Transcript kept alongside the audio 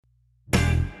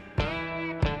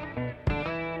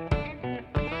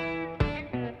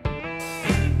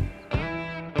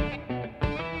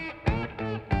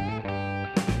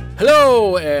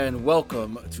Hello and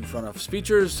welcome to Front Office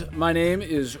Features. My name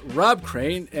is Rob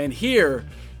Crane, and here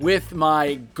with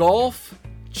my golf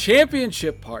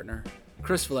championship partner,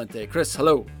 Chris Valente. Chris,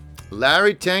 hello.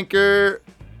 Larry Tanker,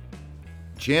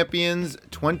 Champions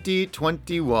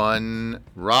 2021.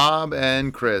 Rob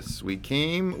and Chris. We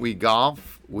came, we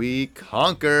golf, we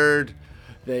conquered.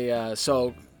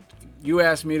 So you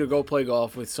asked me to go play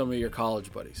golf with some of your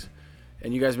college buddies,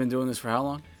 and you guys been doing this for how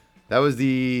long? That was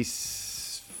the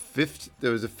 15th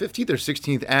or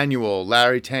 16th annual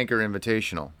Larry Tanker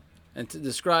Invitational. And to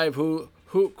describe who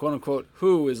quote unquote,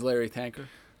 who is Larry Tanker?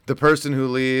 The person who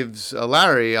leaves a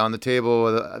Larry on the table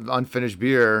with an unfinished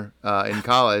beer in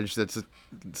college. It's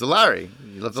a Larry.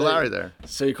 You left a Larry there.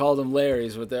 So you call them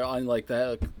Larrys with their on like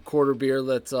the quarter beer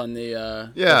that's on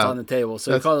the that's on the table.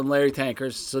 So you call them Larry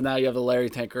Tankers. So now you have the Larry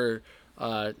Tanker.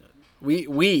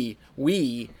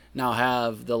 We now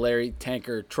have the Larry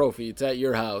Tanker trophy. It's at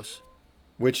your house,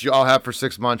 which I'll have for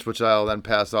 6 months, which I'll then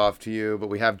pass off to you. But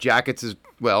we have jackets as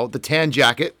well. The tan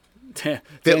jacket, fit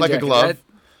like a glove.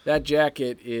 That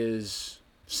jacket is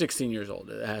 16 years old.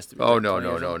 It has to be. Oh,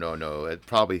 no. It's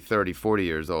probably 30, 40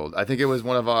 years old. I think it was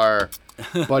one of our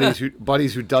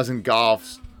buddies who doesn't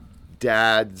golf's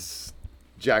dad's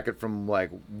jacket from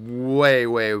like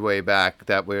way back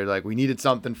that we're like, we needed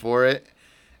something for it.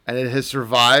 And it has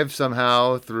survived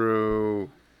somehow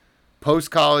through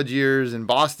post-college years in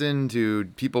Boston to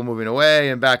people moving away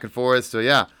and back and forth. So,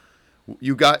 yeah.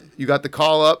 You got the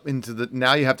call up into the.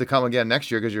 Now you have to come again next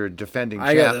year because you're a defending champ.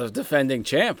 I got a defending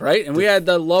champ, right? And we had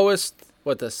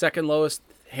the second lowest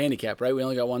handicap, right? We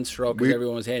only got one stroke because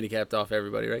everyone was handicapped off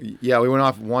everybody, right? Yeah, we went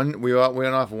off one. We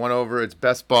went off one over. It's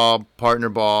best ball, partner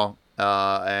ball,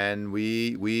 and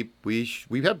we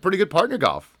had pretty good partner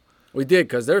golf. We did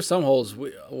because there's some holes.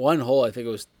 One hole, I think it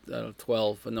was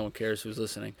 12, but no one cares who's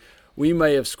listening. We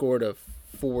may have scored a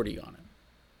 40 on it.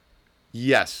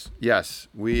 Yes.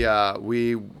 We shot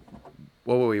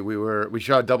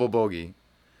a double bogey.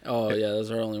 Oh yeah, that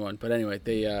was our only one. But anyway,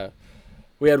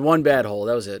 we had one bad hole.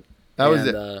 That was it. That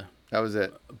was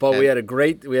it. But we had a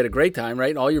great time,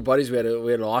 right? And all your buddies, we had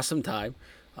an awesome time.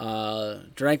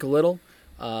 Drank a little.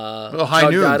 High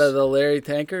noons out of the Larry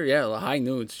Tanker. Yeah, high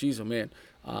noons. Jeez, oh man,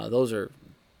 those are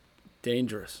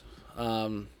dangerous.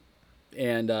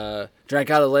 And drank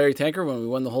out of the Larry Tanker when we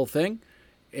won the whole thing.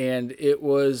 And it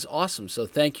was awesome. So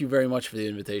thank you very much for the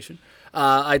invitation.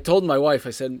 I told my wife, I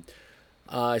said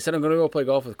I'm going to go play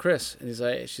golf with Chris. And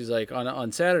she's like,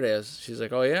 on Saturday. She's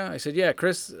like, oh yeah? I said, yeah.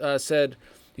 Chris said,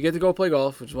 you get to go play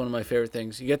golf, which is one of my favorite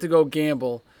things. You get to go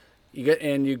gamble. You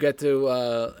get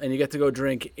to go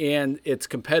drink, and it's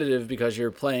competitive because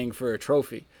you're playing for a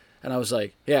trophy. And I was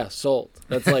like, yeah, sold.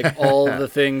 That's like all the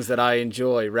things that I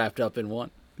enjoy wrapped up in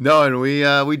one. No, and we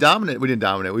dominated. We didn't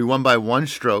dominate. We won by one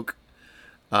stroke.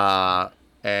 And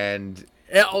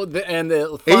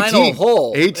the final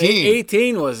hole,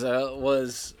 18 was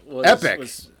epic.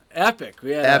 Was epic.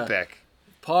 We had epic.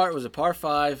 It was a par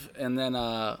 5, and then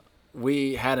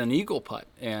we had an eagle putt,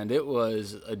 and it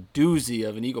was a doozy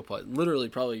of an eagle putt. Literally,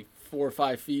 probably 4 or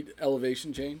 5 feet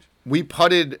elevation change. We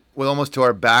putted with almost to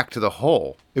our back to the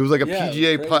hole. It was like a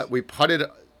PGA putt. We putted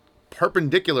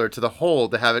perpendicular to the hole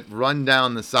to have it run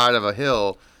down the side of a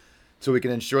hill. So we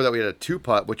can ensure that we had a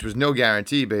 2-putt, which was no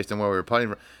guarantee based on where we were putting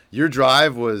from. Your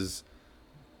drive was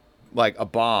like a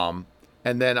bomb.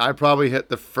 And then I probably hit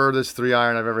the furthest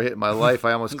 3-iron I've ever hit in my life.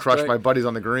 I almost crushed my buddies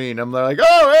on the green. I'm like,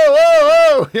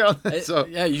 oh, whoa.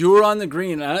 Yeah, you were on the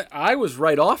green. I was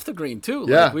right off the green, too.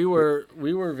 Yeah. We were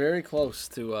very close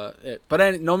to it.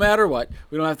 But no matter what,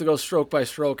 we don't have to go stroke by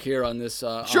stroke here on this.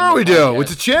 Sure we do.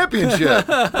 It's a championship.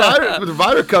 The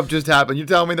Ryder Cup just happened. You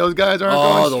telling me those guys aren't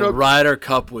going stroke? Oh, the Ryder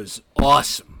Cup was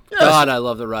awesome. Yes. God, I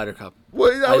love the Ryder Cup.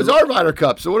 Well, that was our Ryder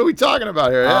Cup, so what are we talking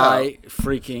about here? Yeah. I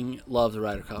freaking love the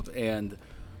Ryder Cup, and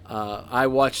I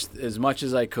watched as much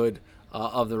as I could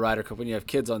of the Ryder Cup. When you have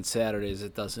kids on Saturdays,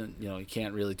 it doesn't, you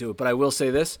can't really do it. But I will say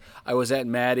this: I was at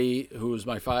Maddie, who was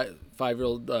my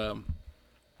five-year-old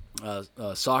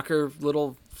soccer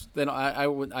little. Then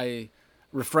I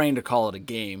refrain to call it a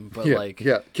game, but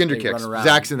kinder kicks.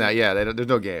 Zach's in that. Yeah, there's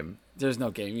no game. There's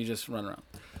no game. You just run around.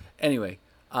 Anyway.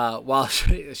 While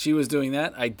she was doing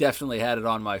that, I definitely had it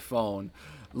on my phone,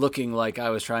 looking like I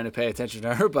was trying to pay attention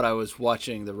to her, but I was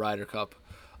watching the Ryder Cup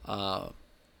on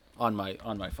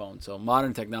my phone. So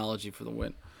modern technology for the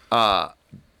win.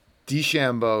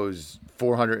 DeChambeau's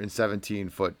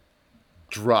 417-foot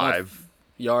drive.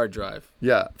 Yard drive.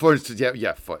 Yeah, foot.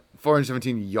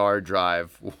 417-yard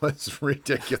drive was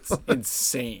ridiculous. It's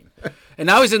insane. And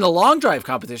now he's in the long drive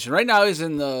competition. Right now he's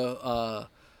in the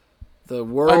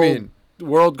world.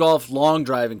 World Golf long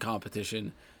driving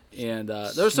competition, and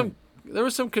there's some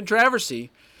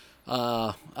controversy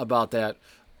about that.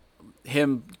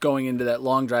 Him going into that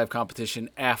long drive competition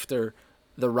after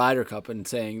the Ryder Cup and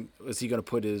saying, was he going to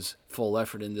put his full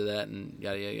effort into that and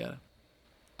yada, yada,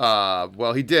 yada.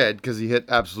 Well, he did because he hit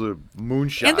absolute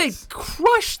moonshots. And they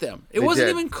crushed them. It wasn't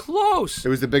even close. It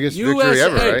was the biggest victory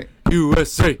ever, right?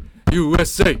 USA,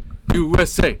 USA,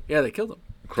 USA. Yeah, they killed him.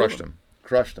 Crushed him.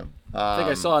 I think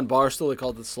I saw on Barstool they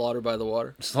called it Slaughter by the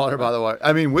Water. Slaughter by the Water.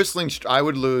 I mean, I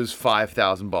would lose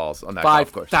 5,000 balls on that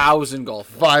golf course. 5,000 golf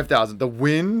balls. 5,000. The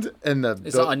wind and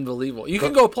it's unbelievable. You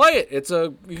can go play it.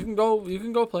 You can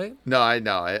go play it. No, I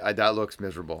know. That looks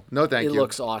miserable. No, thank you. It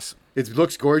looks awesome. It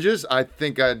looks gorgeous. I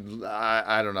think I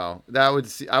don't know.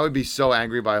 I would be so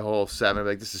angry by hole 7. I'd be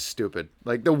like, this is stupid.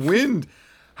 Like the wind,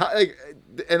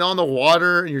 and on the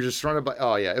water, and you're just surrounded by.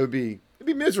 Oh yeah, it'd be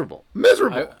miserable.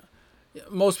 Miserable.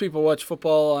 Most people watch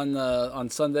football on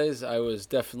Sundays. I was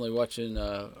definitely watching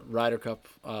Ryder Cup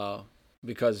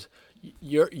because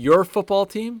your football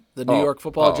team, the New York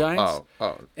Football Giants,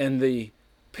 and the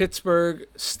Pittsburgh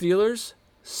Steelers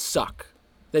suck.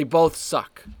 They both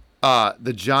suck.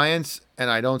 The Giants, and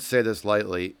I don't say this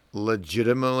lightly,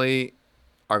 legitimately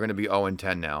are going to be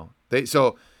 0-10 now.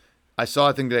 I saw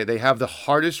a thing today. They have the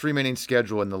hardest remaining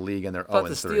schedule in the league, and they're 0-3. I thought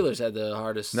the Steelers had the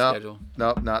hardest schedule.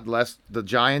 No, not less. The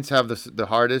Giants have the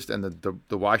hardest, and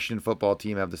the Washington football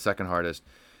team have the second hardest.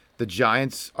 The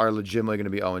Giants are legitimately going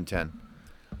to be 0-10.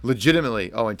 Legitimately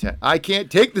 0-10. I can't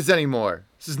take this anymore.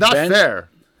 This is not fair.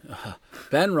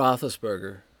 Ben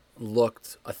Roethlisberger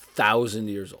looked 1,000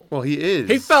 years old. Well, he is.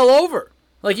 He fell over.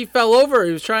 He fell over.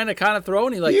 He was trying to kind of throw,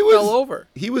 and he fell over.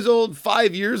 He was old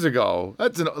 5 years ago.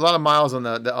 That's a lot of miles on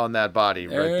that body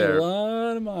right there. A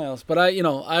lot of miles. But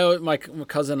my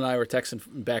cousin and I were texting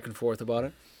back and forth about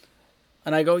it,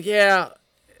 and I go, yeah,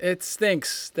 it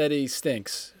stinks that he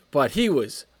stinks, but he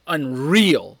was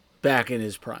unreal back in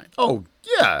his prime. Oh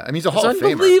yeah, I mean he's a Hall of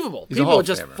Famer. Unbelievable. People would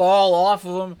just fall off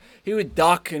of him. He would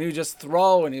duck and he would just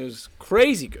throw, and he was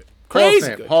crazy good.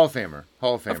 Crazy good. Hall of Famer.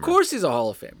 Of course, he's a Hall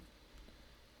of Famer.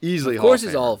 Easily, of course,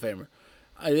 he's a Hall of Famer.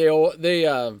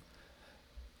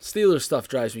 Steelers stuff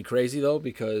drives me crazy though,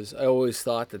 because I always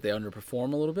thought that they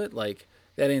underperform a little bit. Like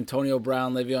that Antonio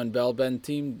Brown, Le'Veon Bell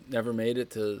team never made it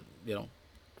to.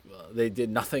 They did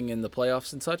nothing in the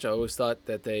playoffs and such. I always thought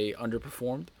that they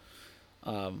underperformed.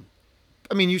 I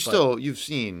mean, you've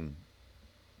seen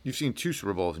 2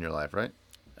 Super Bowls in your life, right?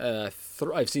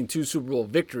 I've seen 2 Super Bowl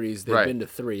victories. They've been to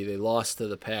 3. They lost to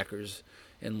the Packers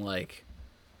in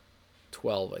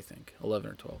 12, I think,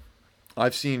 11 or 12.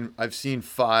 I've seen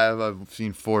 5. I've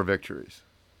seen 4 victories.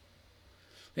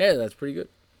 Yeah, that's pretty good.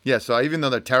 Yeah, so even though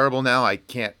they're terrible now, I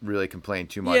can't really complain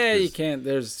too much. Yeah, you can't.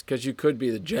 Because you could be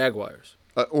the Jaguars.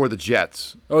 Or the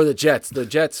Jets. Or the Jets. The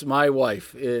Jets, my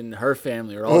wife and her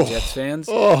family are all Jets fans.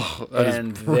 Oh,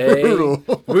 and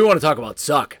we want to talk about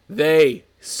suck. They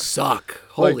suck.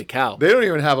 Holy cow. They don't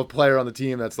even have a player on the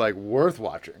team that's worth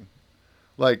watching.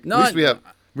 At least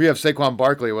we have Saquon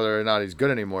Barkley, whether or not he's good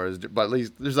anymore. But at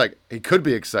least there's he could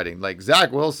be exciting.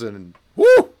 Zach Wilson.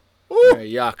 Woo!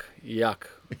 Yuck. Yuck.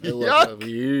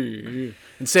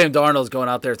 And Sam Darnold's going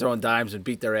out there throwing dimes and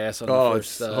beat their ass on the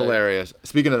first. It's hilarious.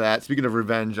 Speaking of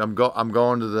revenge, I'm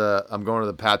going to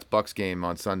the Pats Bucks game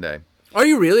on Sunday. Are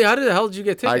you really? How the hell did you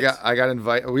get tickets? I got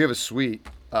invited. We have a suite.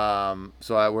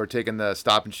 We're taking the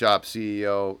Stop and Shop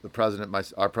CEO, the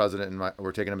president, our president, and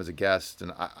we're taking him as a guest.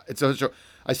 And I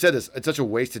said this. It's such a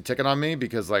wasted ticket on me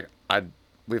because we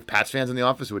have Pats fans in the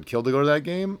office who would kill to go to that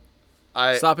game.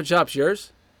 Stop and Shop's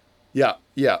yours? Yeah.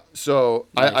 So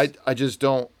nice. I just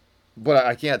don't. But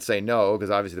I can't say no because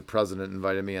obviously the president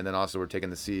invited me, and then also we're taking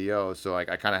the CEO, so I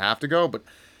kind of have to go. But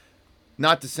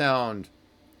not to sound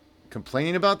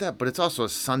complaining about that, but it's also a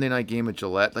Sunday night game at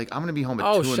Gillette. I'm going to be home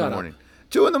at 2 in the morning.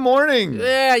 2 in the morning.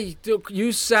 Yeah,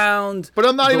 you sound. But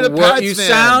I'm not even a Pats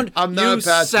fan. I'm not a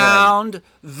Pats fan.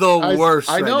 The worst.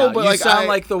 I know, right now. but you sound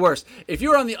like the worst. If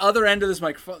you're on the other end of this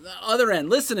microphone, the other end,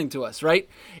 listening to us, right,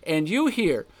 and you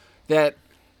hear that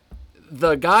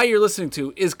the guy you're listening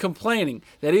to is complaining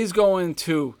that he's going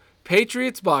to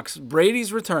Patriots Bucks,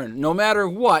 Brady's return, no matter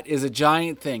what, is a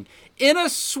giant thing. In a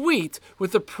suite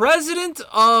with the president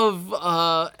of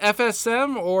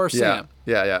FSM or Sam.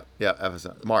 Yeah,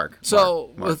 FSM. Mark.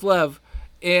 With Lev,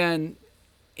 and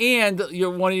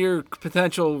you're one of your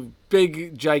potential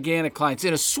big, gigantic clients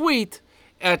in a suite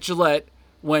at Gillette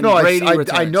when Brady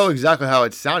returns. I know exactly how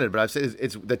it sounded, but I've said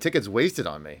it's the ticket's wasted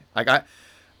on me.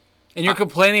 And you're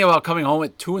complaining about coming home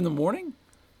at 2 in the morning?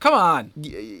 Come on.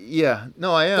 Yeah,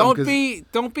 no, I am. Don't be.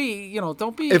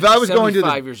 If I was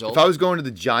 75 years old. If I was going to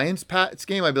the Giants Pats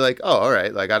game, I'd be like, oh, all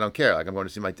right, I don't care, I'm going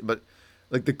to see my. But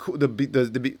Like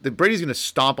the Brady's going to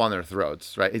stomp on their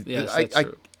throats, right? Yes, that's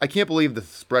true. I can't believe the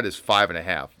spread is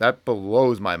 5.5. That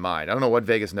blows my mind. I don't know what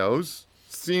Vegas knows.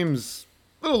 Seems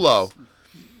a little low.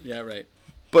 Yeah, right.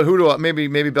 But maybe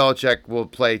Belichick will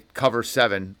play cover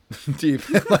 7 deep.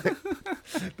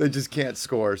 They just can't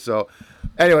score. So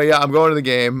anyway, yeah, I'm going to the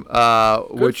game,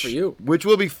 which for you. which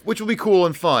will be cool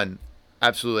and fun.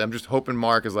 Absolutely. I'm just hoping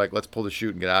Mark is like, let's pull the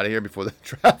chute and get out of here before the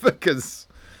traffic. Because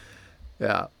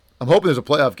yeah, I'm hoping there's a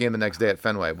playoff game the next day at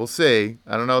Fenway. We'll see.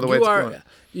 I don't know the way it's going.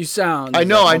 You sound. I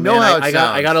know. Like, I know man, how it sounds.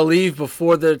 I got to leave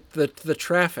before the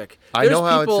traffic. I know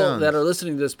how it There's people sounds. that are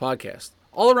listening to this podcast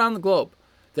all around the globe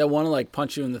that want to like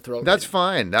punch you in the throat. That's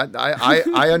fine.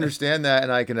 I understand that,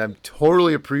 and I can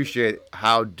totally appreciate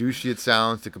how douchey it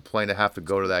sounds to complain to have to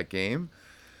go to that game.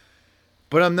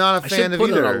 But I'm not a fan of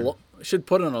either. Should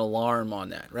put an alarm on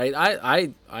that, right?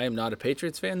 I am not a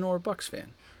Patriots fan nor a Bucks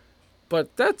fan,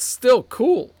 but that's still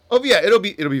cool. Oh yeah, it'll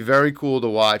be very cool to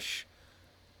watch.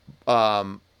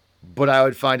 But I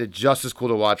would find it just as cool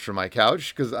to watch from my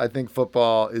couch because I think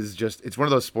football is it's one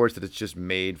of those sports that it's just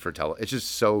made for It's just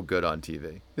so good on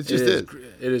TV. It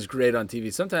is great on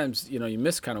TV. Sometimes, you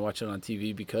miss kind of watching it on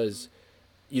TV because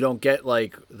you don't get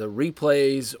like the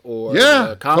replays or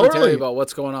the commentary about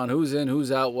what's going on, who's in,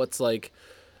 who's out, what's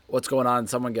going on,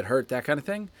 someone get hurt, that kind of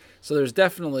thing. So there's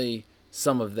definitely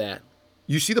some of that.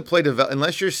 You see the play develop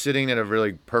unless you're sitting at a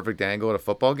really perfect angle at a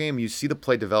football game. You see the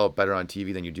play develop better on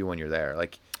TV than you do when you're there.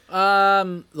 Like,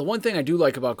 the one thing I do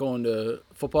like about going to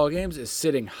football games is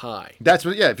sitting high. That's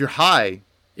what. Yeah, if you're high,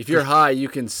 you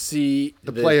can see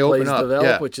the play open up,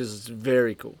 develop, which is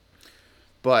very cool.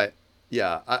 But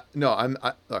yeah,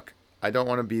 look, I don't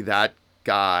want to be that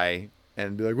guy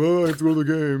and be like, well, I have to go to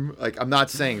the game. Like, I'm not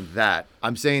saying that.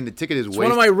 I'm saying the ticket is It's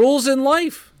one of my rules in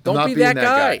life. Don't be that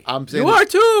guy. I'm saying you are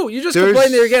too. You just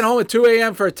complain that you're getting home at 2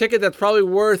 a.m. for a ticket that's probably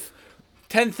worth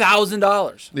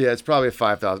 $10,000. Yeah, it's probably It's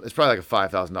probably like a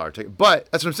 $5,000 ticket. But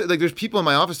that's what I'm saying. Like, there's people in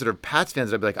my office that are Pats fans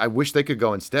that I'd be like, I wish they could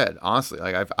go instead. Honestly,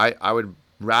 like I would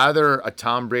rather a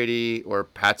Tom Brady or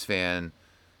Pats fan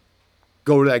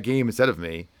go to that game instead of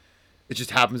me. It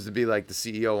just happens to be like the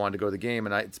CEO wanted to go to the game,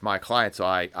 and it's my client, so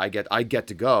I get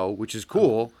to go, which is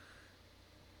cool.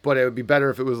 But it would be better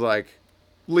if it was like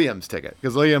Liam's ticket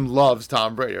because Liam loves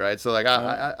Tom Brady, right? So like,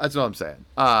 that's what I'm saying.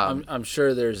 I'm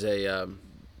sure there's a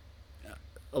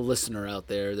listener out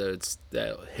there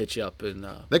that'll hit you up and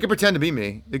they could pretend to be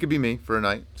me. It could be me for a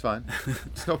night. It's fine.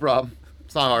 It's no problem.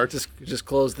 It's not hard. Just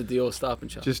close the deal with Stop and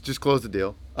Shop. Just close the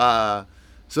deal.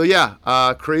 So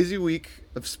yeah, crazy week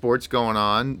of sports going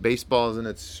on. Baseball is in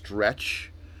its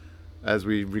stretch. As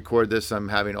we record this, I'm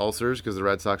having ulcers because the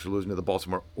Red Sox are losing to the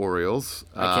Baltimore Orioles.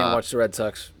 I can't watch the Red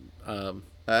Sox. And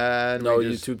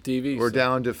YouTube TV. We're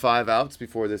down to 5 outs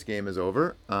before this game is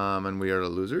over, and we are the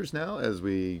losers now.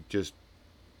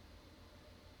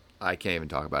 I can't even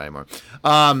talk about it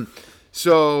anymore.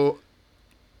 So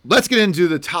let's get into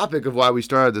the topic of why we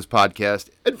started this podcast.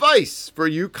 Advice for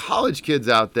you college kids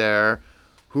out there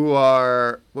who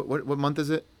are what month is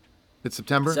it? It's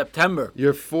September? September.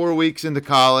 You're 4 weeks into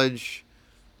college.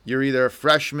 You're either a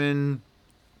freshman,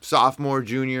 sophomore,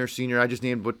 junior, senior. I just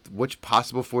named which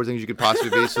possible 4 things you could possibly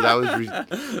be. So that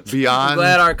was beyond. I'm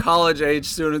glad our college age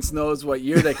students knows what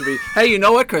year they could be. Hey, you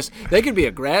know what, Chris? They could be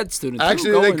a grad student.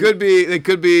 Actually, they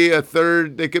could be a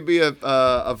third. They could be a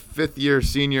 5th year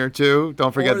senior too.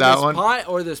 Don't forget that one.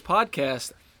 Or this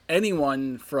podcast.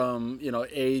 Anyone from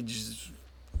age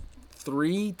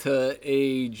 3 to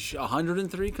age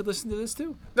 103 could listen to this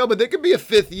too. No, but they could be a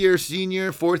 5th year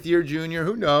senior, 4th year junior.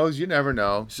 Who knows? You never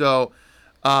know. So,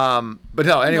 but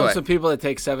no. Anyway, some people that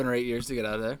take 7 or 8 years to get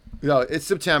out of there. No, it's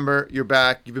September. You're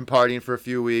back. You've been partying for a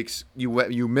few weeks.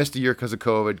 You missed a year because of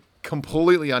COVID.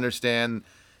 Completely understand.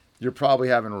 You're probably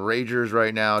having ragers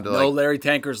right now. Larry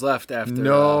Tankers left after.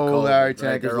 No Larry COVID,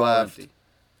 Tankers left.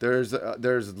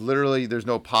 There's literally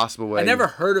no possible way. I never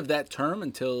heard of that term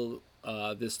until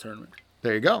this tournament.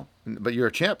 There you go. But you're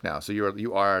a champ now, so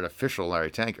you are an official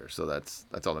Larry Tanker. So that's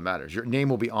all that matters. Your name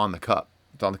will be on the cup.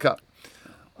 It's on the cup.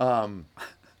 But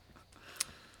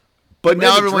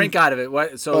now everyone drink out of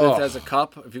it. So it has a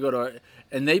cup. If you go to,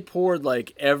 and they poured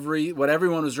like what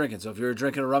everyone was drinking. So if you were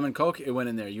drinking a rum and coke, it went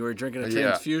in there. You were drinking a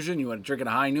transfusion. You were drinking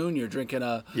a High Noon. You were drinking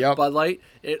a Bud Light.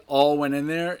 It all went in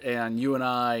there, and you and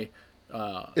I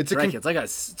drank it.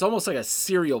 It's almost like a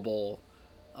cereal bowl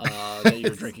that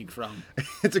you're drinking from.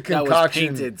 It's a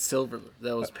concoction.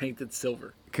 That was painted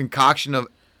silver. Concoction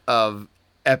of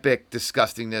epic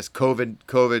disgustingness.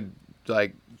 COVID,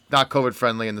 like not COVID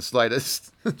friendly in the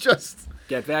slightest. Just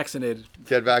get vaccinated.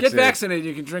 Get vaccinated.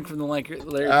 You can drink from the Larry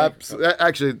Tanker Cup.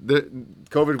 Actually,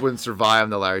 COVID wouldn't survive in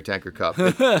the Larry Tanker Cup.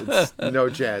 It's no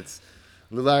chance.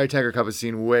 The Larry Tanker Cup has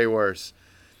seen way worse.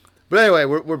 But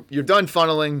anyway, you're done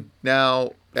funneling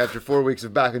now after 4 weeks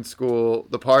of back in school.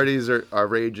 The parties are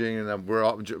raging, and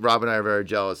Rob and I are very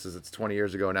jealous as it's 20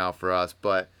 years ago now for us.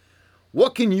 But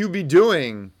what can you be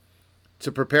doing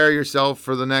to prepare yourself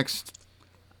for the next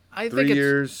 3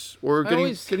 years or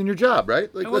getting your job,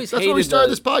 right? Like that's why we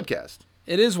started this podcast.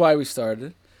 It is why we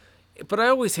started. But I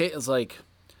always hate, it's like,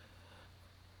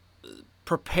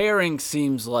 preparing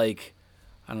seems like,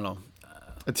 I don't know.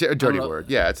 It's a dirty word.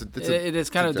 Yeah, it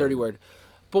is kind of a dirty word.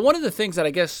 But one of the things that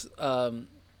I guess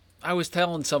I was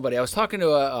telling somebody, I was talking to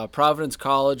a Providence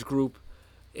College group,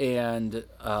 and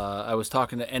I was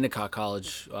talking to Endicott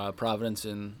College, Providence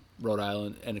in Rhode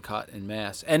Island, Endicott in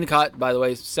Mass. Endicott, by the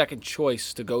way, second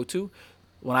choice to go to.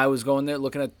 When I was going there,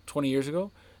 looking at 20 years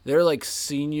ago, their like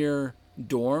senior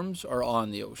dorms are on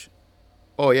the ocean.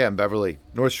 Oh yeah, in Beverly,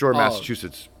 North Shore,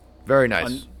 Massachusetts. Very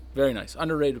nice. Very nice.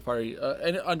 Underrated party.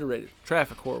 And underrated.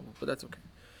 Traffic horrible, but that's okay.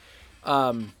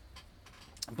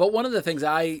 But one of the things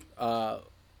I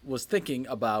was thinking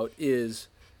about is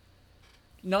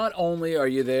not only are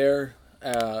you there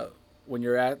when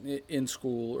you're in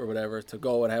school or whatever to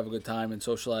go and have a good time and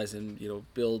socialize and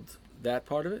build that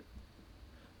part of it.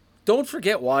 Don't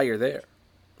forget why you're there,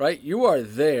 right? You are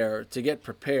there to get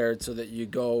prepared so that you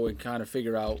go and kind of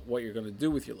figure out what you're going to do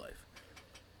with your life.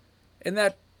 And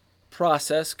that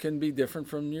process can be different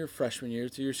from your freshman year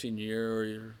to your senior year or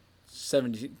your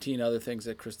 17 other things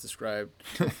that Chris described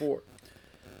before.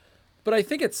 But I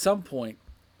think at some point,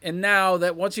 and now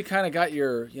that once you kind of got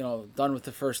your, done with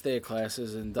the first day of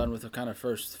classes and done with the kind of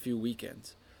first few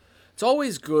weekends, it's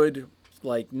always good,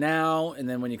 like now and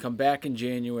then when you come back in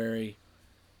January,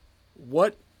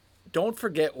 don't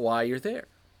forget why you're there.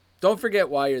 Don't forget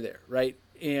why you're there, right?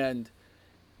 And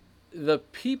the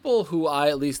people who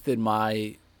at least did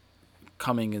my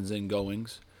comings and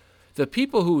goings, the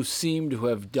people who seem to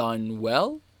have done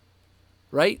well,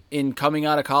 right, in coming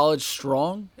out of college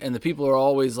strong, and the people are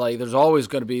always like, there's always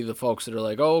going to be the folks that are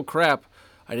like, oh crap,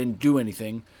 I didn't do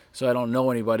anything, so I don't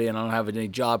know anybody and I don't have any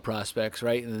job prospects,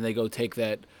 right? And then they go take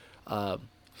that,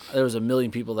 there was a million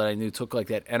people that I knew took like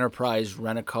that enterprise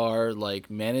rent-a-car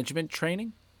like management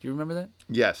training. Do you remember that?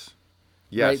 Yes.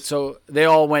 Yes. Right, so they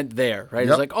all went there, right? Yep.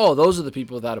 It's like, oh, those are the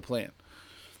people without a plan.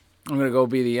 I'm going to go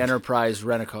be the enterprise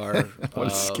rent-a-car. What a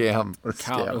scam.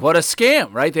 What a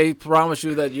scam, right? They promise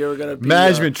you that you're going to be...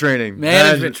 Management training.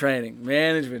 Management training.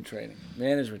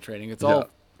 It's all...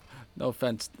 No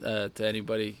offense to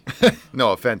anybody.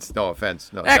 No offense. No,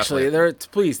 actually,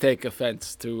 please take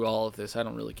offense to all of this. I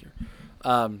don't really care.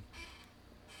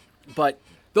 But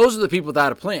those are the people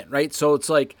without a plan, right? So it's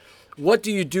like, what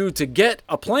do you do to get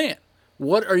a plan?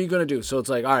 What are you going to do? So it's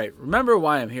like, all right, remember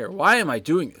why I'm here. Why am I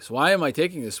doing this? Why am I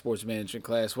taking this sports management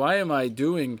class? Why am I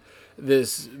doing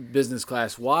this business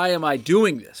class? Why am I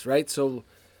doing this, right? So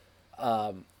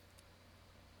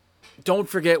don't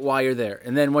forget why you're there.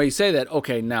 And then when you say that,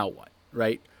 okay, now what,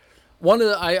 right?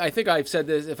 I think I've said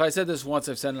this. If I said this once,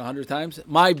 I've said it 100 times.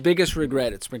 My biggest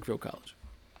regret at Springfield College.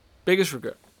 Biggest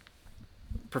regret.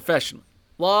 Professionally.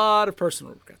 A lot of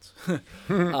personal regrets.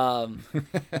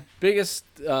 Biggest,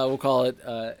 we'll call it,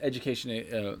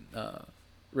 education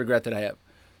regret that I have.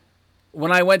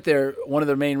 When I went there, one of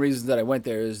the main reasons that I went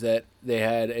there is that they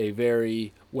had a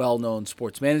very well-known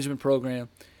sports management program.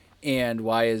 And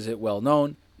why is it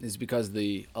well-known? Is because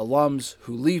the alums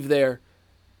who leave there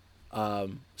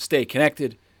stay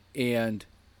connected. And,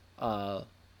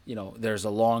 there's a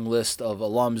long list of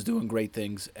alums doing great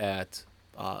things at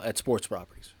sports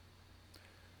properties.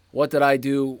 What did I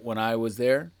do when I was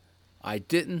there? I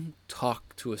didn't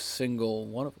talk to a single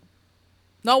one of them.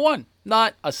 Not one.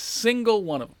 Not a single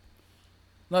one of them.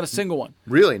 Not a single one.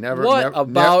 Really? Never? What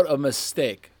about a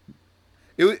mistake?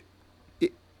 It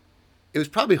was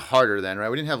probably harder then, right?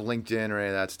 We didn't have LinkedIn or any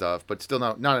of that stuff, but still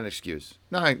not an excuse.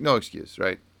 No excuse,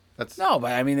 right? No,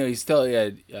 but I mean, he still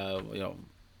had,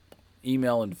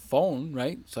 email and phone,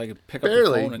 right? So I could pick up the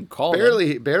phone and call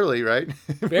them. Barely, right?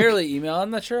 Barely email.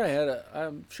 I'm sure I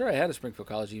had a Springfield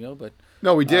College email, but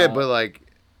no, we did,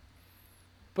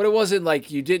 but it wasn't like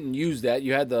you didn't use that.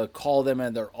 You had to call them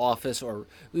at their office, or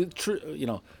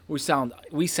we sound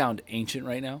ancient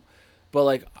right now, but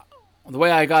like the way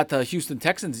I got the Houston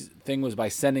Texans thing was by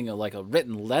sending a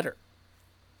written letter.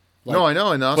 Like, no, I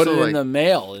know, and also put it in the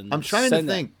mail. And I'm trying to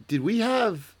think. Did we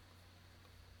have?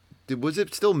 Was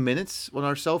it still minutes on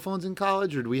our cell phones in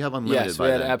college, or did we have unlimited? Yes, we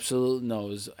had absolute. No, it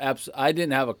was I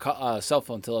didn't have a cell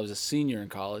phone until I was a senior in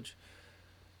college.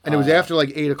 And it was after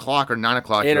like 8 o'clock or 9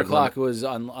 o'clock. 8 o'clock was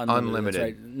unlimited. Unlimited.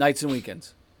 Right. Nights and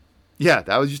weekends. Yeah,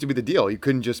 that was used to be the deal. You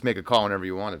couldn't just make a call whenever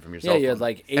you wanted from your cell Yeah, phone. you had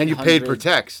like 800. And you paid per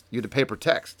text. You had to pay per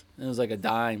text. It was like a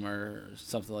dime or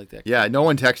something like that. Yeah, no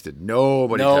one texted.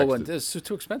 Nobody No texted. one. It's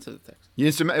too expensive to text.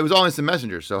 It was all instant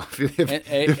messenger. So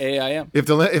AIM. if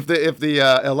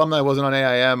the alumni wasn't on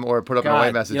AIM or put up an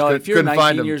away message, if you're couldn't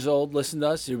find 19 them. years old, listen to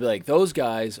us. You'd be like, those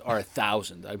guys are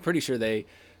 1,000. I'm pretty sure they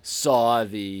saw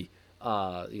the,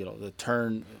 the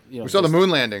turn. We saw the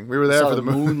moon landing. We were there for the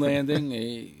moon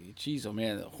landing. Jeez, oh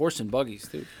man, horse and buggies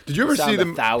too. Did you ever see the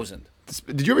 1,000?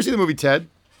 Did you ever see the movie Ted?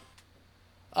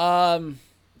 I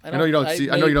know you don't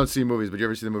see. I know you don't see movies, but you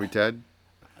ever see the movie Ted?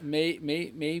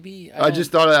 Maybe. I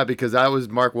just thought of that because that was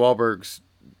Mark Wahlberg's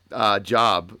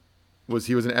job.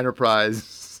 He was an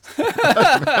enterprise,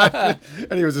 and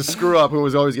he was a screw up who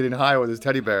was always getting high with his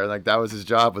teddy bear. Like that was his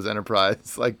job, was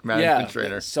enterprise management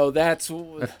trainer. So that's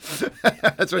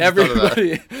that's what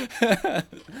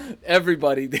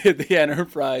everybody did the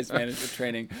enterprise management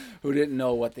training who didn't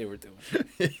know what they were doing.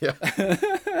 Yeah.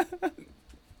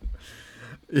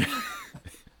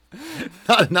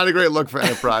 Not a great look for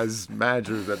enterprise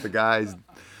managers that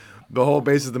the whole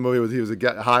basis of the movie was he was a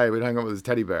get high, we'd hang out with his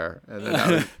teddy bear, and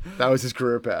then that was his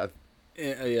career path.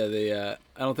 I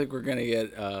don't think we're gonna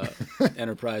get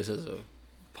Enterprise as a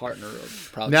partner of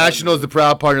proud National is the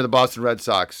proud partner of the Boston Red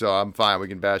Sox, so I'm fine. We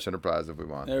can bash Enterprise if we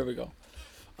want. There we go.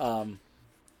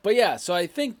 But yeah, so I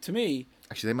think to me,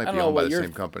 actually they might be owned by the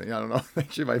same company. I don't know. They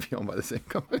actually might be owned by the same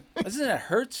company. Isn't it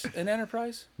Hertz an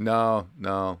Enterprise? No.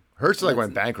 Hertz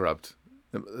went bankrupt.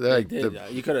 They did.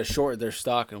 You could have shorted their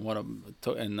stock and one of them.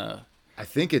 I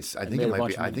think it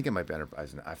might be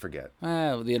Enterprise. I forget.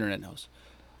 The internet knows.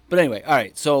 But anyway, all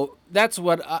right. So that's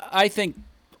what I think.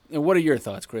 And what are your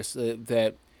thoughts, Chris?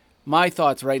 That my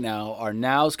thoughts right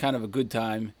now's kind of a good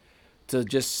time to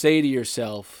just say to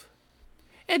yourself,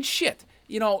 and shit,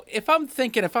 if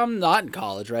I'm not in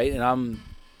college, right, and I'm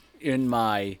in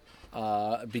my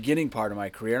beginning part of my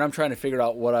career, and I'm trying to figure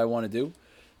out what I want to do,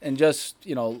 and just,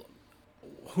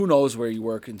 who knows where you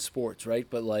work in sports, right?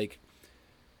 But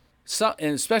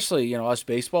and especially, us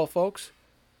baseball folks,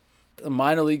 the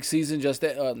minor league season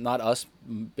not us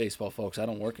baseball folks. I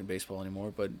don't work in baseball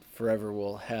anymore, but forever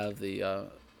we'll have the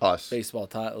us baseball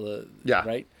title, yeah,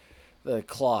 right? The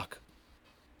clock.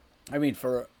 I mean,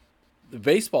 for the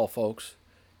baseball folks,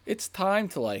 it's time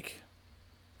to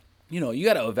you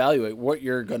got to evaluate what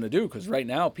you're going to do, because right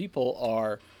now people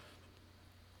are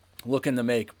looking to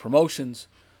make promotions.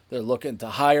 They're looking to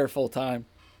hire full time.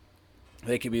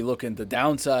 They could be looking to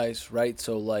downsize, right?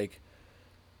 So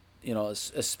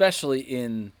especially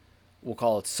in, we'll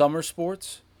call it summer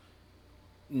sports,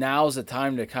 now's the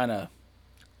time to kind of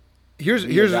here's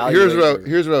what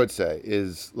I would say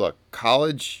is, look,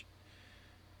 college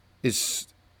is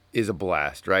a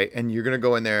blast, right? And you're gonna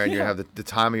go in there and you have the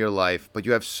time of your life, but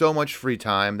you have so much free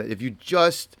time that if you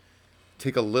just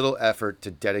take a little effort to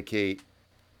dedicate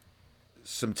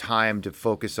some time to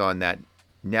focus on that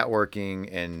networking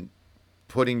and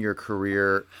putting your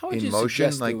career in motion,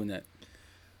 doing that?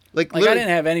 I didn't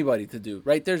have anybody to do,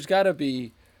 right? There's got to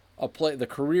be the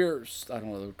career, I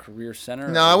don't know, the career center.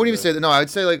 No, I wouldn't even say that. No, I would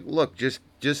say look, just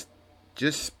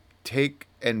take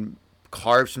and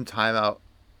carve some time out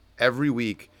every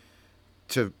week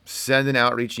to send an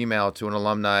outreach email to an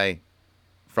alumni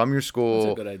from your school.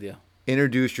 That's a good idea.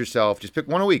 Introduce yourself. Just pick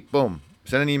one a week. Boom.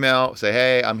 Send an email. Say,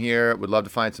 hey, I'm here. Would love to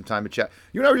find some time to chat.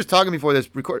 You and I were just talking before this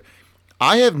record.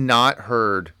 I have not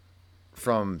heard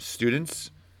from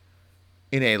students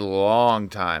in a long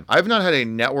time. I've not had a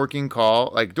networking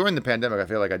call. During the pandemic, I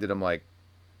feel like I did them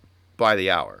by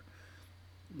the hour.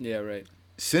 Yeah, right.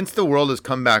 Since the world has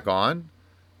come back on,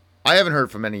 I haven't heard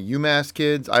from any UMass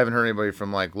kids. I haven't heard anybody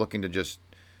from looking to just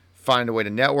find a way to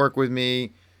network with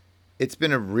me. It's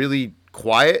been a really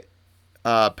quiet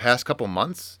past couple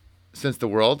months since the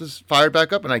world has fired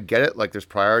back up, and I get it. There's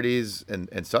priorities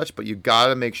and such, but you got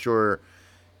to make sure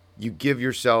you give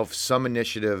yourself some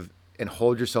initiative and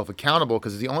hold yourself accountable,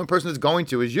 because the only person that's going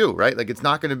to is you, right? It's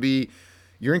not going to be,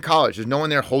 you're in college. There's no one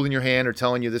there holding your hand or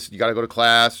telling you this, you got to go to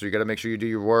class, or you got to make sure you do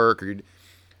your work.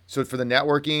 So for the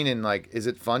networking and is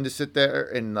it fun to sit there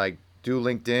and do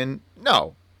LinkedIn?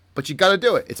 No, but you got to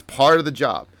do it. It's part of the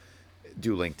job.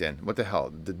 Do LinkedIn. What the hell?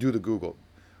 Do the Google.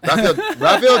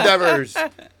 Rafael Devers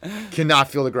cannot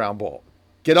feel the ground ball.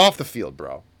 Get off the field,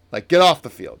 bro. Get off the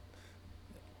field.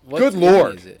 Good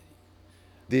Lord. Is it?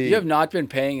 You have not been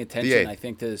paying attention, I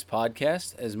think, to this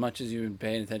podcast as much as you've been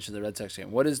paying attention to the Red Sox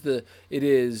game. It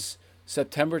is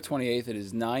September 28th. It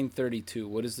is 9:32.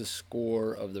 What is the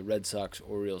score of the Red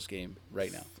Sox-Orioles game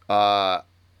right now?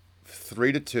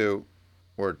 3-2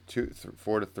 or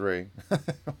 4-3.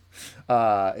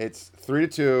 It's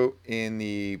 3-2 in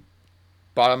the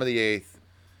bottom of the 8th,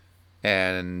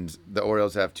 and the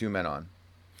Orioles have 2 men on.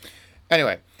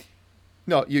 Anyway,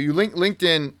 no,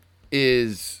 LinkedIn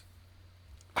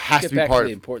has to be part of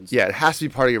the importance. Yeah, it has to be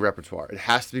part of your repertoire. It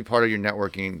has to be part of your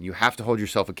networking. You have to hold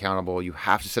yourself accountable. You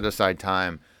have to set aside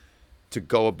time to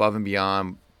go above and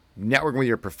beyond, networking with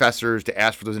your professors, to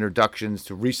ask for those introductions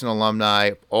to recent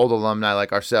alumni, old alumni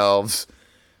like ourselves.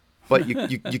 But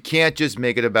you can't just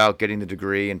make it about getting the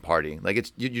degree and partying. Like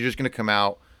you're just going to come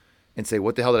out and say,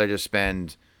 what the hell did I just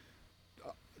spend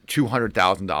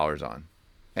 $200,000 on?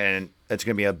 And it's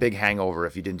going to be a big hangover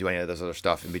if you didn't do any of this other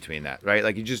stuff in between that, right?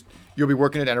 Like you'll be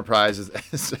working at Enterprise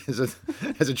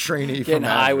as a trainee. Getting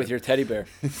high with your teddy bear.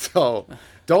 So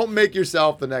don't make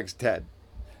yourself the next Ted.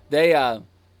 They, can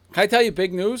I tell you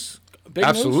big news?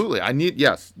 Absolutely.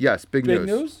 News? Yes, big news. Big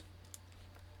news?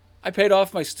 I paid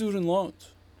off my student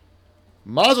loans.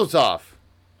 Mazel tov.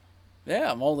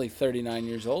 Yeah, I'm only 39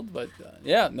 years old, but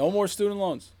yeah, no more student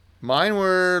loans. Mine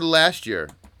were last year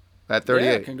at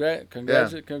 38.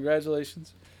 Yeah,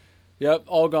 congratulations. Yep,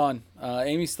 all gone.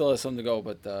 Amy still has some to go,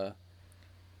 but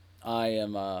I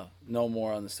am no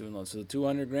more on the student loans. So the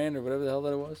 $200,000 or whatever the hell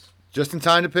that it was. Just in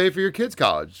time to pay for your kids'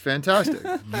 college. Fantastic.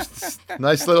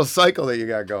 Nice little cycle that you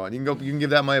got going. You can give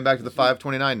that money back to the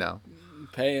 529 now.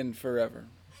 Paying forever.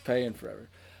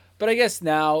 But I guess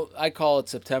now I call it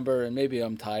September, and maybe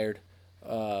I'm tired.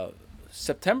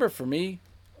 September for me,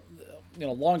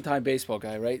 longtime baseball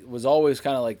guy, right, was always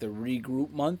kind of like the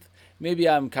regroup month. Maybe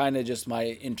I'm kind of just my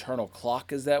internal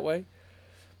clock is that way.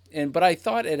 But I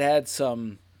thought it had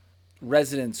some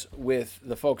resonance with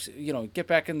the folks, get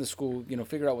back into school,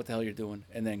 figure out what the hell you're doing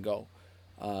and then go.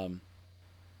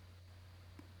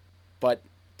 But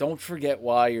don't forget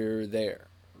why you're there,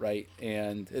 right?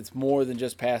 And it's more than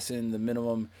just passing the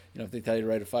minimum. If they tell you to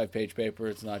write a 5-page paper,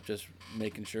 it's not just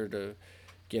making sure to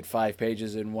get 5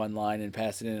 pages in one line and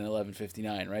pass it in at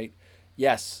 11:59, right?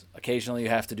 Yes, occasionally you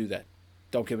have to do that.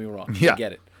 Don't get me wrong. Yeah. I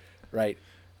get it, right?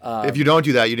 If you don't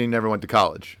do that, you never went to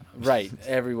college. Right.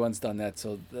 Everyone's done that,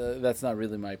 so that's not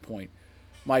really my point.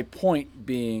 My point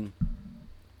being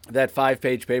that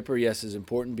 5-page paper, yes, is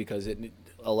important because it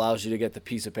allows you to get the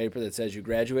piece of paper that says you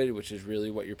graduated, which is really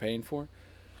what you're paying for.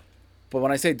 But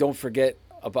when I say don't forget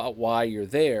about why you're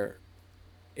there,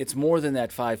 it's more than that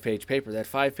 5-page paper. That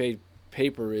 5-page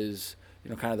paper is,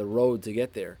 kind of the road to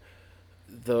get there.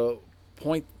 The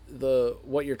point,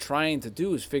 what you're trying to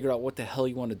do is figure out what the hell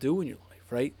you want to do in your life,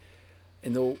 right?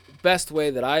 And the best way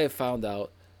that I have found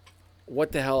out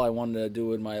what the hell I wanted to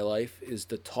do in my life is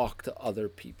to talk to other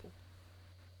people.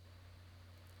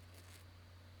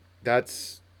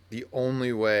 That's the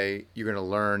only way you're going to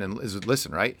learn and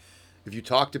listen, right? If you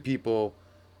talk to people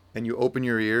and you open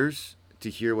your ears to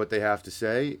hear what they have to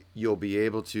say, you'll be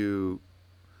able to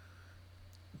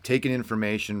take in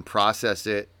information, process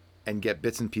it, and get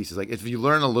bits and pieces. Like if you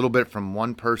learn a little bit from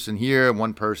one person here,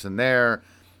 one person there,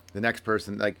 the next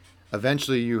person, like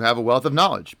eventually you have a wealth of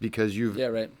knowledge because you've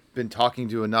been talking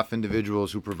to enough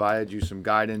individuals who provided you some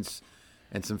guidance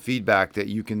and some feedback that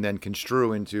you can then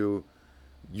construe into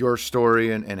your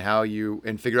story and how you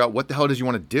and figure out what the hell does you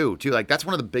want to do too. Like that's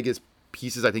one of the biggest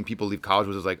pieces I think people leave college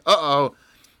with is like, I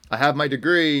have my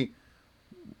degree.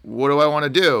 What do I want to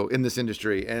do in this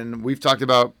industry? And we've talked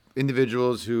about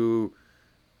individuals who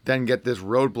then get this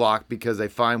roadblock because they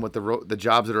find what the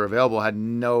jobs that are available had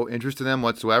no interest in them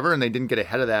whatsoever, and they didn't get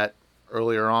ahead of that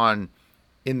earlier on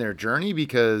in their journey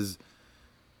because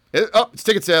it's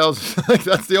ticket sales. Like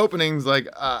that's the openings. Like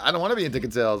I don't want to be in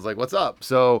ticket sales. Like what's up?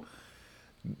 So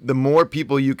the more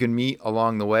people you can meet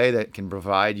along the way that can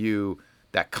provide you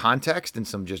that context and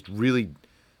some just really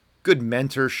good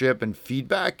mentorship and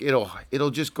feedback, it'll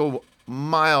just go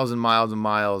miles and miles and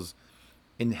miles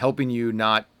in helping you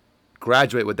not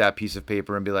graduate with that piece of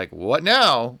paper and be like, what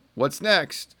now? What's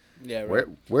next? Yeah, right.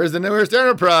 Where's the newest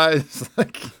Enterprise?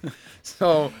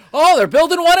 So. Oh, they're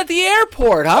building one at the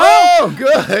airport, huh? Oh,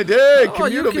 good. Hey,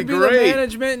 commute will be great. You could be the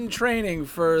management and training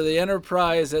for the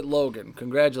Enterprise at Logan.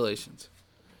 Congratulations.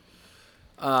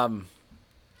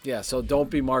 Yeah, so don't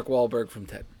be Mark Wahlberg from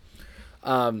Ted.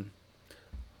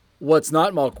 What's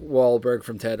not Mark Wahlberg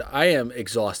from Ted? I am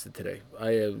exhausted today.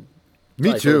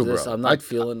 Me too, bro. I'm not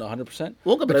feeling 100%.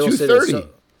 Woke up at 2:30.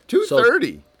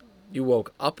 2:30. You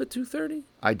woke up at 2:30?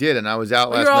 I did, and I was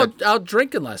out last night. You were out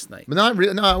drinking last night. But not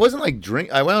really. No, I wasn't like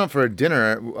drink. I went out for a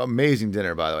dinner. Amazing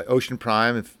dinner, by the way. Ocean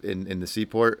Prime in the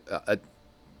Seaport.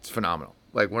 It's phenomenal.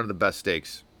 Like one of the best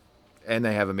steaks, and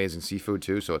they have amazing seafood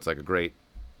too. So it's like a great.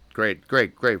 Surf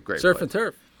place. And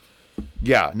turf.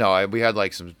 Yeah, no, we had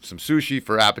like some sushi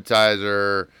for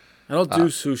appetizer. I don't do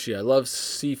sushi. I love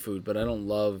seafood, but I don't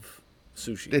love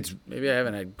sushi. It's Maybe I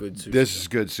haven't had good sushi. This is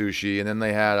good sushi, and then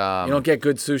they had. You don't get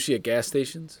good sushi at gas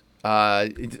stations?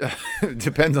 It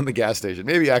depends on the gas station.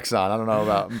 Maybe Exxon. I don't know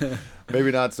about.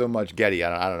 Maybe not so much Getty.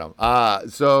 I don't know.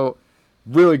 So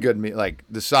really good meat. Like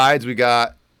the sides we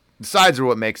got. The sides are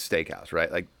what makes a steakhouse,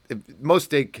 right? Like most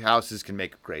steakhouses can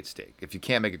make a great steak. If you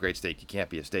can't make a great steak, you can't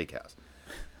be a steakhouse.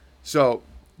 So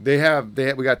we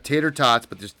got tater tots,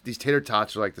 but these tater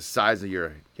tots are like the size of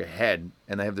your head,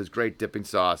 and they have this great dipping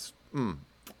sauce.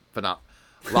 Phenomenal.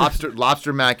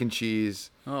 Lobster mac and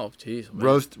cheese. Oh, jeez.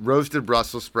 Roasted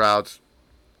Brussels sprouts,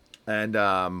 and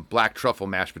black truffle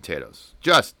mashed potatoes.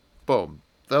 Just boom.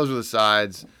 Those were the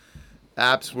sides.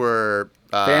 Apps were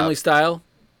family style.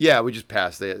 Yeah, we just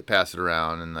passed it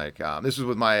around, and like this was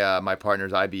with my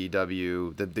partners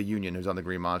IBEW, the union who's on the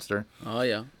Green Monster. Oh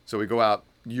yeah. So we go out.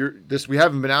 We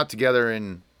haven't been out together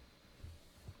in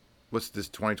what's this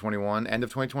 2021, end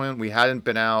of 2021. We hadn't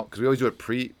been out because we always do it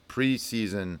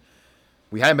pre-season.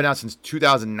 We hadn't been out since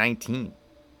 2019.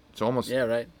 So almost. Yeah,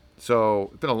 right. So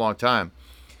it's been a long time,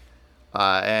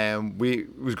 and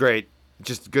it was great.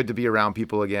 Just good to be around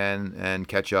people again and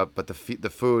catch up. But the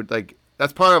food, like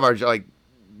that's part of our like.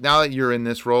 Now that you're in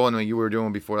this role and what you were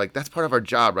doing before, like that's part of our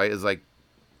job, right? Is like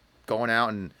going out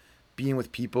and being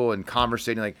with people and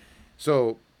conversating. Like,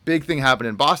 so big thing happening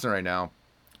in Boston right now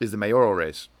is the mayoral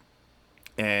race,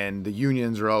 and the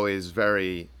unions are always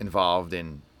very involved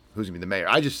in who's gonna be the mayor.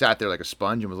 I just sat there like a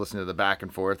sponge and was listening to the back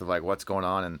and forth of like what's going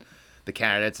on and the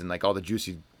candidates and like all the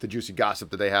juicy gossip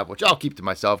that they have, which I'll keep to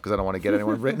myself because I don't want to get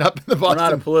anyone written up in the Boston. We're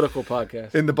not a political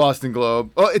podcast. In the Boston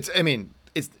Globe. Oh, it's in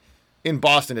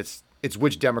Boston. It's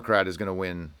which Democrat is going to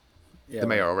win the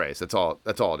mayoral race. That's all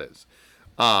it is.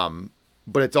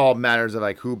 But it's all matters of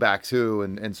like who backs who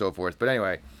and so forth. But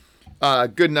anyway,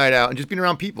 good night out and just being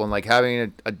around people and like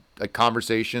having a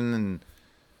conversation and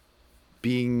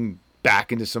being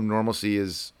back into some normalcy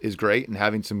is great, and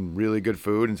having some really good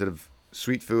food instead of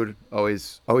sweet food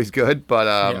always good. But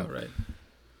yeah, right.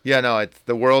 Yeah, no,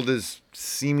 the world is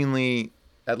seemingly,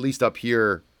 at least up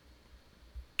here,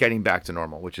 getting back to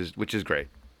normal, which is great.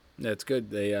 That's good.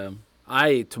 They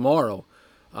tomorrow,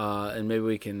 and maybe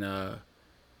we can.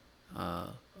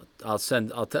 I'll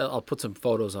put some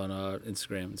photos on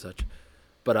Instagram and such.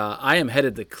 But I am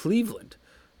headed to Cleveland,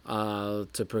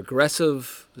 to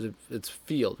Progressive. It's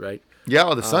Field, right?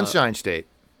 Yeah, the Sunshine State.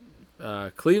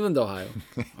 Cleveland, Ohio.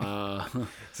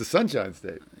 It's the Sunshine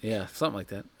State. Yeah, something like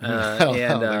that.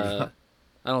 I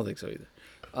don't think so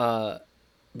either.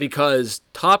 Because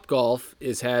Topgolf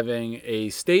is having a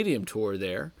stadium tour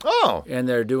there. Oh. And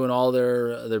they're doing all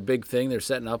their big thing. They're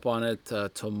setting up on it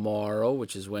tomorrow,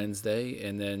 which is Wednesday,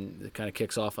 and then it kind of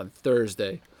kicks off on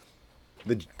Thursday.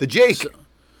 The Jake. So,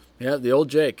 yeah, the old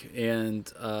Jake. And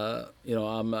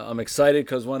I'm excited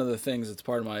because one of the things that's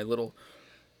part of my little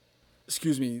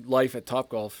life at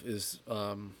Topgolf is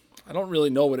I don't really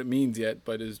know what it means yet,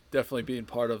 but is definitely being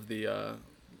part of the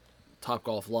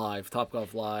Topgolf Live.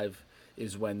 Topgolf Live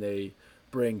is when they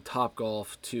bring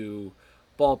Topgolf to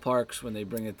ballparks, when they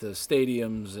bring it to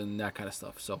stadiums and that kind of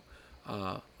stuff. So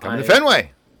coming to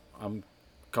Fenway. I'm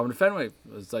coming to Fenway.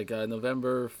 It's like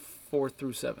November 4th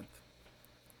through 7th.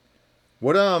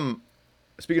 What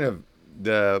speaking of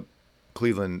the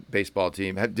Cleveland baseball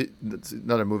team,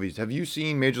 another movies. Have you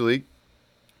seen Major League?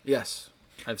 Yes,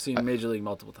 I've seen Major League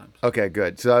multiple times. Okay,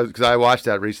 good. So because I watched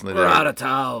that recently. We're out of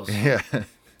towels. Yeah.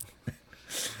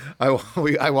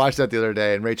 I watched that the other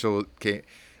day, and Rachel came. It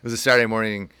was a Saturday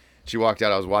morning. She walked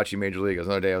out. I was watching Major League. It was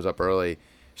another day. I was up early.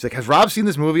 She's like, "Has Rob seen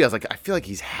this movie?" I was like, "I feel like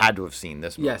he's had to have seen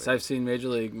this movie." Yes, I've seen Major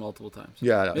League multiple times.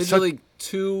 Yeah, Major League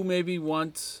 2 maybe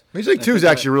once. Major League 2 is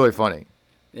actually really funny.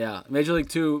 Yeah, Major League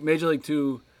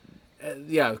 2.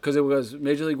 Yeah, because it was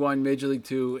Major League 1, Major League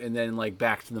 2, and then like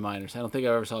back to the minors. I don't think I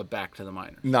ever saw it back to the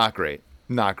minors. Not great.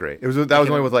 It was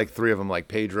only with like 3 of them, like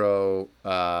Pedro.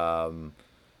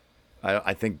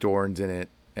 I think Dorn's in it,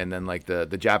 and then like the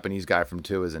Japanese guy from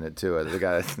 2 is in it too. The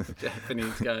guy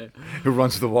Japanese guy who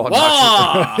runs to the wall.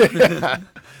 Yeah.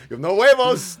 You have no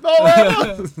huevos.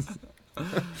 Yeah,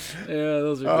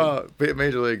 those are good.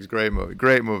 Major League's great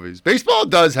movies. Baseball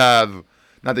does have,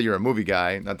 not that you're a movie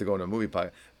guy, not to go into a movie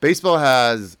podcast. Baseball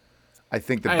has, I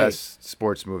think, the best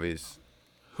sports movies.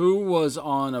 Who was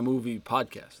on a movie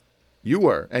podcast? You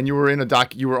were, and you were in a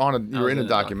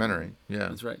documentary. Yeah,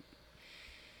 that's right.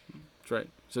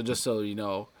 So just so you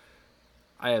know,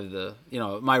 I have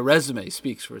my resume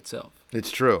speaks for itself.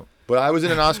 It's true. But I was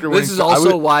in an Oscar-winning. This is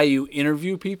also why you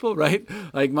interview people, right?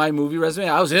 Like my movie resume,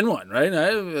 I was in one, right?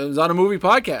 I was on a movie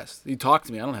podcast. You talk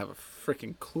to me, I don't have a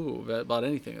freaking clue about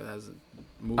anything that has a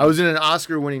movie. I was in an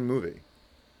Oscar-winning movie.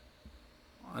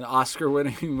 An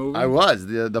Oscar-winning movie? I was,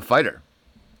 The Fighter.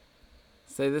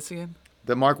 Say this again.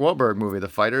 The Mark Wahlberg movie, The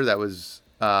Fighter, that was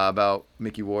about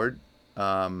Mickey Ward.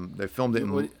 They filmed it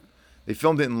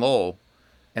in Lowell,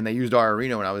 and they used our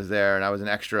arena when I was there, and I was an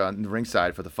extra on the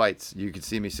ringside for the fights. You could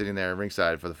see me sitting there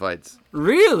ringside for the fights.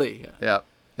 Really? Yeah.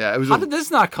 It was. How did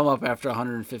this not come up after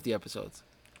 150 episodes?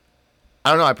 I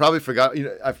don't know. I probably forgot.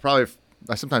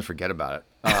 I sometimes forget about it.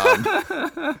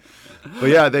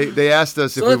 But yeah, they asked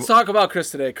us So let's talk about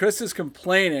Chris today. Chris is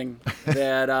complaining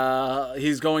that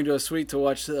he's going to a suite to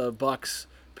watch the Bucks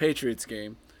Patriots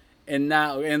game, and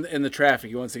now in the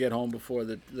traffic, he wants to get home before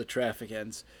the traffic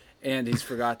ends, and he's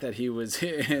forgot that he was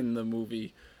in the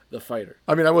movie The Fighter.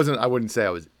 I mean, I wouldn't say I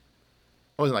was.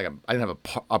 I wasn't like I didn't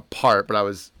have a part, but I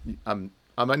was. I'm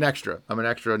an extra. I'm an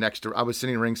extra next to. I was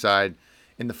sitting ringside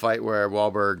in the fight where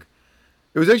Wahlberg.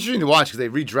 It was interesting to watch because they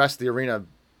redressed the arena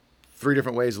 3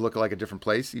 different ways to look like a different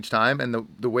place each time, and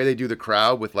the way they do the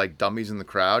crowd with like dummies in the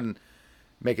crowd and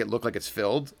make it look like it's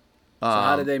filled. So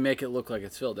how did they make it look like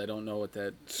it's filled? I don't know what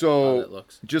that. So how that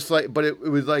looks. Just like, but it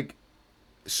was like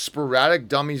sporadic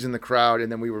dummies in the crowd, and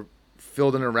then we were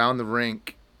filled in around the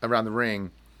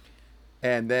ring,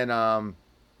 and then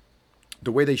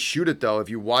the way they shoot it though, if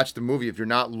you watch the movie, if you're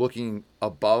not looking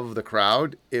above the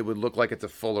crowd, it would look like it's a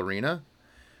full arena.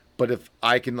 But if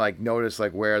I can like notice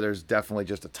like where there's definitely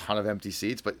just a ton of empty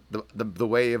seats, but the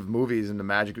way of movies and the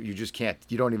magic, you just can't,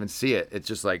 you don't even see it. It's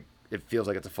just like, it feels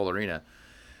like it's a full arena.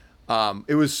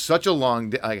 It was such a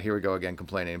long day. Here we go again,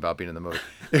 complaining about being in the movie.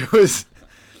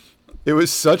 It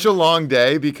was such a long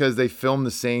day because they filmed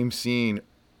the same scene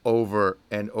over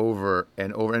and over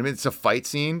and over. I mean, it's a fight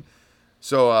scene.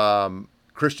 So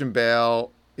Christian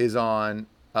Bale is on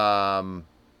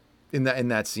in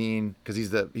that scene because he's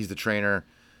the trainer.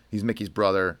 He's Mickey's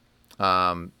brother,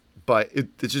 but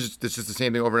it's just the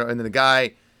same thing over and then the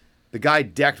guy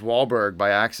decked Wahlberg by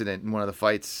accident in one of the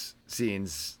fights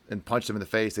scenes and punched him in the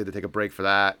face. They had to take a break for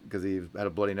that because he had a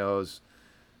bloody nose.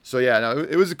 So yeah, no,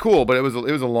 it was cool, but it was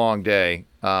a long day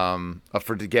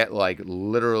to get like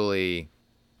literally,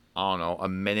 I don't know, a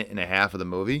minute and a half of the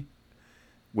movie,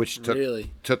 which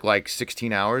took like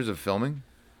 16 hours of filming.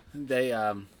 They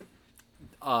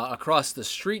across the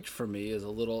street from me is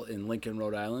in Lincoln,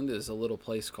 Rhode Island, is a little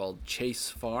place called Chase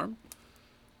Farm.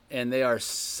 And they are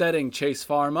setting Chase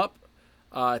Farm up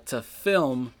to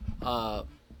film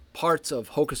parts of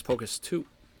Hocus Pocus 2.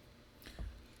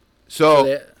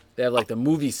 So they have like the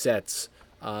movie sets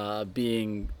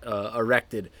being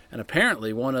erected. And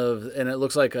apparently and it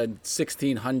looks like a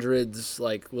 1600s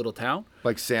like little town.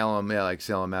 Like Salem,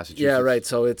 Massachusetts. Yeah, right.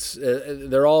 So it's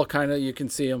they're all kind of, you can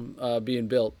see them being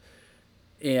built.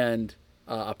 And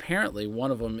apparently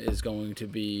one of them is going to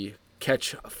be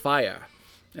Catch Fire,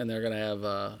 and they're gonna have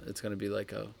it's gonna be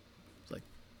like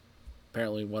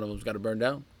apparently one of them's got to burn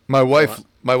down. My wife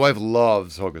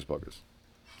loves Hocus Pocus.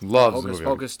 Loves Hocus the movie.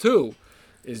 Pocus 2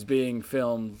 is being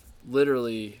filmed.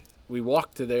 Literally, we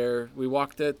walked at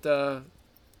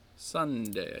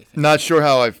Sunday, I think. Not sure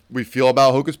how we feel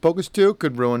about Hocus Pocus 2.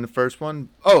 Could ruin the first one.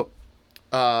 Oh,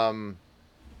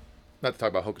 not to talk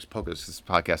about Hocus Pocus. This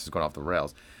podcast is going off the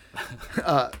rails.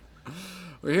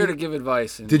 We're here to give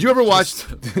advice. And did you ever watch?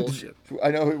 Bullshit. I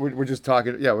know we're just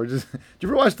talking. Yeah, Did you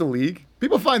ever watch The League?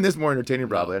 People find this more entertaining,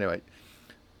 probably. No. Anyway,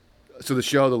 so the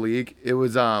show The League, it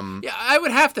was Yeah, I would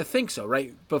have to think so,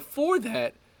 right? Before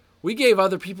that, we gave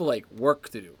other people like work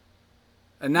to do,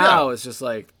 and now it's just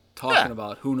like talking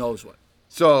about who knows what.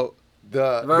 So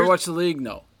have I ever watched The League?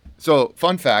 No. So,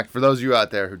 fun fact for those of you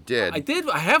out there who did.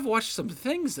 I have watched some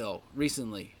things, though,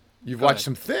 recently. You've watched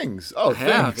some things. Oh,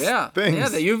 things. Things. Yeah,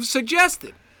 that you've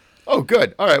suggested. Oh,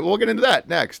 good. All right, well, we'll get into that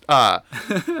next.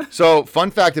 So, fun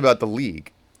fact about The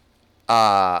League.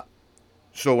 So,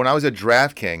 when I was at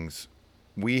DraftKings,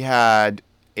 we had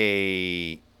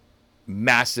a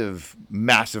massive,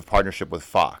 massive partnership with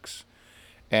Fox.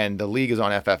 And The League is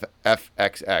on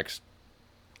FXX.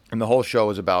 And the whole show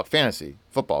was about fantasy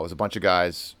football. It was a bunch of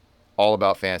guys all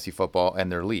about fantasy football and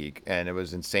their league, and it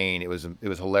was insane. It was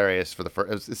hilarious for the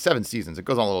first. It was 7 seasons. It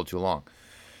goes on a little too long.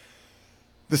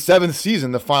 The 7th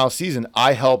season, the final season,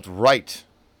 I helped write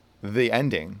the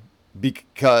ending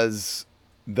because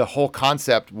the whole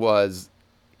concept was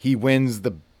he wins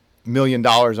the $1 million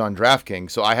on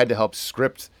DraftKings, so I had to help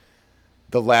script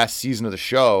the last season of the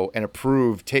show and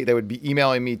approve. They would be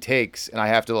emailing me takes, and I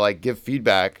have to like give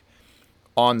feedback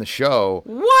on the show.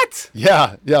 What?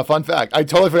 Yeah. Fun fact. I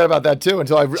totally forgot about that too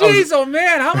until Jeez, oh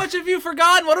man, how much have you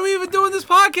forgotten? What are we even doing this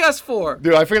podcast for?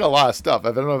 Dude, I forget a lot of stuff.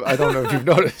 I don't know if you've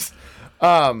noticed.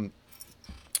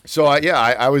 So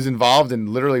I was involved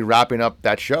in literally wrapping up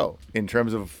that show in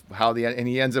terms of how and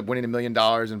he ends up winning $1 million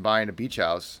and buying a beach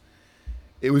house.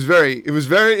 it was very,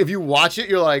 if you watch it,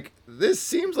 you're like, this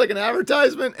seems like an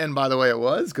advertisement. And by the way, it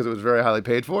was, because it was very highly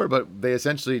paid for. But they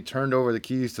essentially turned over the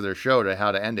keys to their show to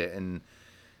how to end it. And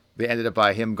they ended up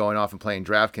by him going off and playing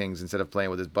DraftKings instead of playing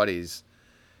with his buddies.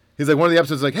 He's like, one of the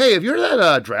episodes like, hey, have you heard of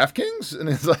that DraftKings? And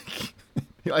it's like,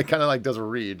 he like kind of like does a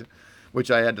read,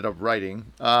 which I ended up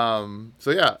writing.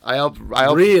 So yeah, I helped.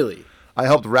 Really? I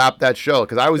helped wrap that show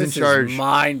because I was in charge. This is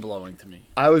mind-blowing to me.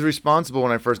 I was responsible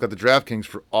when I first got the DraftKings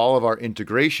for all of our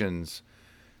integrations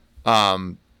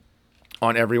on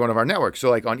every one of our networks. So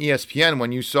like on ESPN,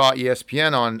 when you saw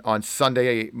ESPN on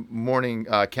Sunday morning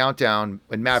countdown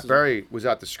when Matt Berry was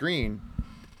at the screen,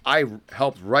 I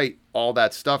helped write all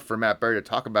that stuff for Matt Berry to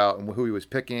talk about and who he was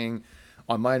picking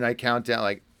on Monday Night Countdown.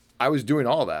 Like I was doing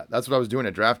all that. That's what I was doing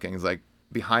at DraftKings, like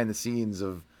behind the scenes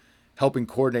of helping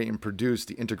coordinate and produce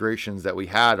the integrations that we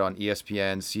had on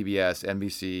ESPN, CBS,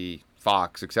 NBC,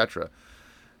 Fox, etc.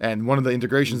 And one of the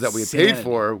integrations that we had paid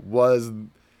for was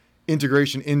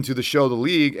integration into the show, The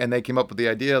League, and they came up with the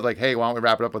idea of like, hey, why don't we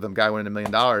wrap it up with them guy winning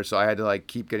 $1 million? So I had to like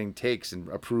keep getting takes and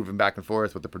approving back and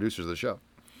forth with the producers of the show.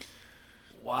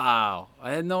 Wow,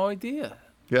 I had no idea.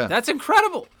 Yeah, that's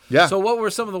incredible. Yeah. So what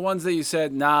were some of the ones that you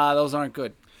said, nah, those aren't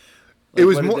good? Like,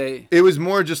 it was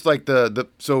more just like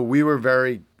so we were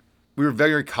very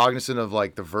cognizant of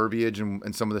like the verbiage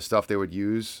and some of the stuff they would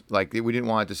use. Like we didn't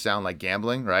want it to sound like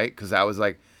gambling, right? Because that was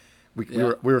like we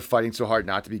were fighting so hard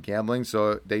not to be gambling.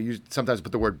 So they sometimes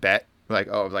put the word bet. Like,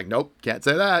 oh, I was like, nope, can't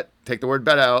say that. Take the word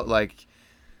bet out. Like,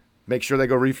 make sure they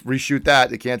go reshoot that.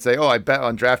 They can't say, oh, I bet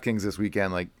on DraftKings this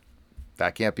weekend. Like,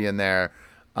 that can't be in there.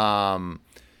 Now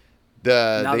they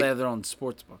have their own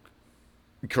sports book.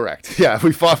 Correct. Yeah, we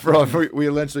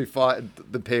eventually fought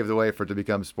to pave the way for it to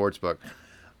become sportsbook.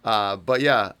 But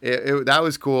yeah, that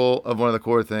was cool. Of one of the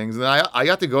core things, and I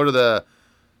got to go to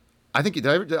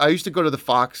I used to go to the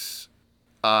Fox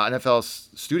NFL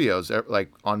studios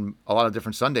like on a lot of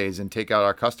different Sundays and take out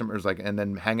our customers and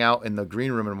then hang out in the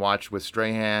green room and watch with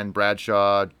Strahan,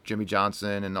 Bradshaw, Jimmy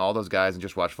Johnson, and all those guys and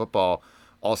just watch football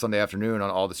all Sunday afternoon on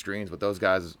all the screens with those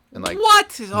guys and like.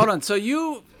 What? Hold on. So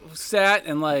you sat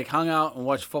and like hung out and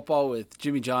watched football with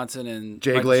Jimmy Johnson and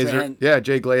Jay Glazer. Yeah,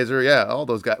 Jay Glazer. Yeah, all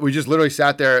those guys. We just literally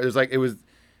sat there. It was like it was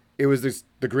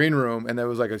the green room, and there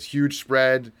was like a huge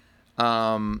spread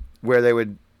where they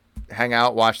would hang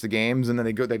out, watch the games, and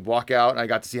then they'd walk out. And I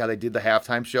got to see how they did the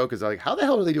halftime show because like, how the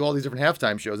hell do they do all these different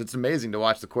halftime shows? It's amazing to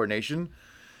watch the coordination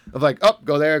of like, oh,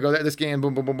 go there, this game,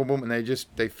 boom, boom, boom, boom, boom, and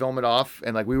they film it off,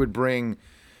 and like we would bring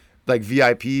like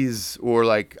VIPs or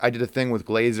like I did a thing with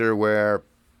Glazer where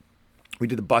we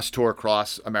did a bus tour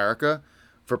across America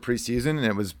for preseason, and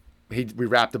it was we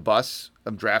wrapped a bus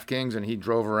of DraftKings, and he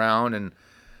drove around, and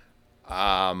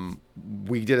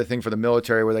we did a thing for the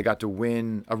military where they got to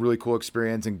win a really cool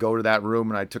experience and go to that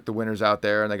room, and I took the winners out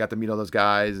there, and they got to meet all those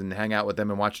guys and hang out with them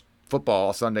and watch football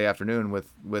all Sunday afternoon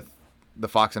with the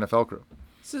Fox NFL crew.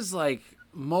 This is like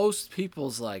most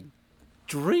people's like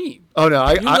dream. Oh no,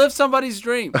 you live somebody's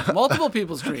dream, multiple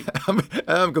people's dream.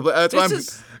 I'm complete. That's why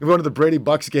I'm going to the Brady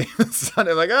Bucks game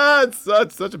Sunday. I'm like,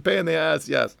 it's such a pain in the ass.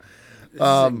 Yes,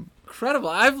 incredible.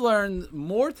 I've learned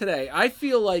more today. I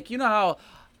feel like you know how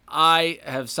I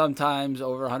have sometimes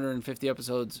over 150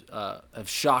 episodes have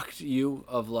shocked you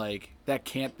of like that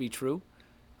can't be true.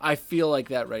 I feel like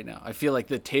that right now. I feel like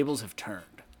the tables have turned.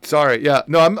 Sorry, yeah,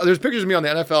 no. There's pictures of me on the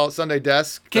NFL Sunday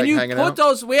desk. Can you hanging put out.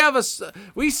 those?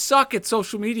 We suck at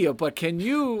social media, but can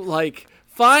you like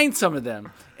find some of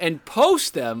them and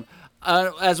post them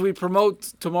as we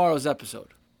promote tomorrow's episode?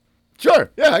 Sure,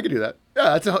 yeah, I can do that.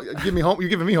 Yeah, you're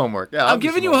giving me homework. Yeah, I'm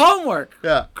giving you homework.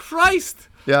 Yeah, Christ.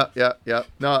 Yeah.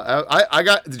 No, I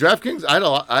got the DraftKings.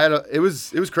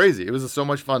 It was crazy. It was so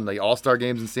much fun. Like all-star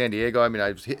games in San Diego. I mean,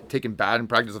 I was taking batting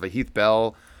practice with Heath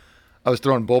Bell. I was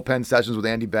throwing bullpen sessions with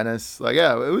Andy Benes. Like,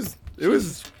 yeah, it was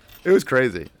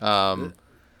crazy. The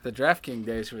DraftKings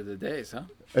days were the days, huh?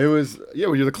 It was, yeah.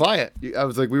 When you're the client, I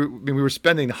was like, we were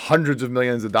spending hundreds of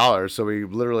millions of dollars, so we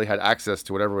literally had access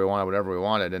to whatever we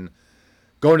wanted, and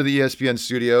going to the ESPN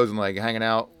studios and like hanging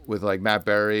out with like Matt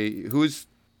Berry, who's,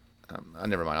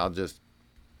 never mind.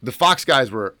 The Fox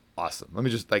guys were awesome. Let me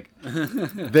just like,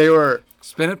 they were.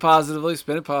 Spin it positively.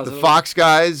 The Fox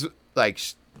guys, like,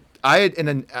 I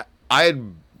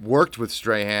had worked with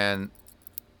Strahan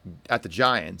at the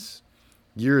Giants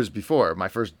years before. My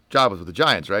first job was with the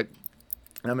Giants, right?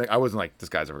 And I'm like, I wasn't like, this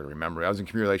guy's ever going to remember. I was in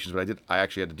community relations, but I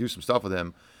actually had to do some stuff with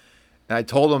him. And I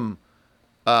told him,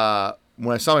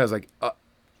 when I saw him, I was like,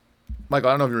 Michael,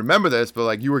 I don't know if you remember this, but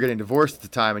like you were getting divorced at the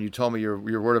time, and you told me your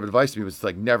word of advice to me was to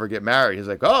like never get married. He's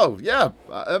like, oh yeah,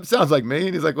 that sounds like me.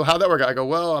 And he's like, well, how'd that work out? I go,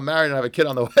 well, I'm married and I have a kid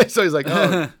on the way. So he's like,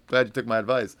 oh, glad you took my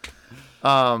advice.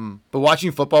 But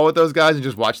watching football with those guys and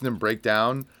just watching them break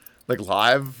down, like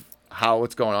live,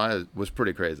 what's going on was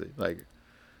pretty crazy. Like,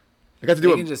 I got to do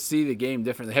You it. can just see the game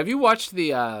differently. Have you watched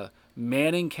the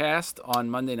Manning cast on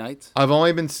Monday nights? I've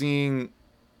only been seeing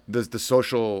the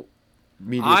social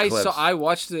media clips. I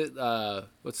watched it.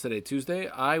 What's today? Tuesday.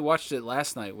 I watched it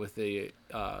last night with the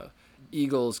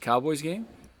Eagles Cowboys game.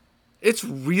 It's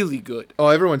really good. Oh,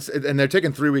 and they're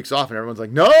taking 3 weeks off, and everyone's like,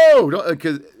 no,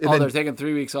 They're taking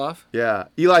 3 weeks off. Yeah,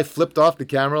 Eli flipped off the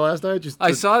camera last night.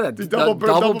 I saw that. Double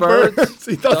birds. birds.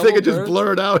 He thought they could just birds.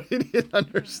 blur it out. He didn't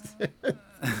understand.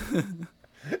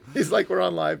 He's like, we're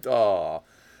on live. Oh,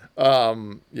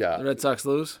 yeah. The Red Sox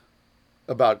lose.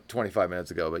 About 25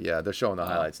 minutes ago, but yeah, they're showing the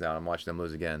highlights now. I'm watching them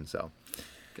lose again. So,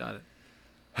 Got it.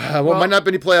 well, might not be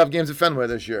any playoff games at Fenway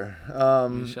this year.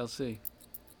 We shall see.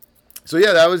 So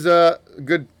yeah, that was a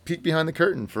good peek behind the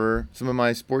curtain for some of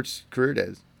my sports career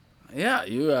days. Yeah,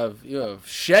 you have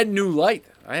shed new light.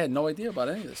 I had no idea about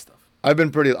any of this stuff. I've been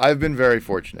very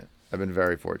fortunate.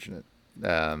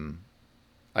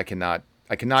 I cannot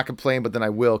complain, but then I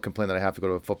will complain that I have to go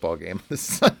to a football game this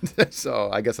Sunday.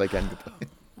 So I guess I can complain.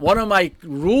 One of my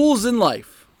rules in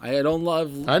life. I don't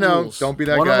love rules. I know. Don't be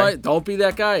that guy. Don't be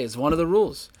that guy. It's one of the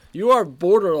rules. You are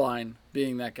borderline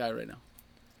being that guy right now.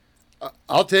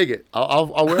 I'll take it.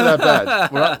 I'll wear that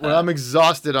badge. When I'm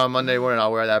exhausted on Monday morning,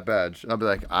 I'll wear that badge. And I'll be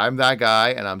like, I'm that guy,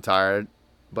 and I'm tired.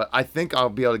 But I think I'll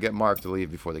be able to get Mark to leave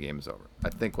before the game is over. I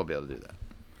think we'll be able to do that.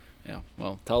 Yeah.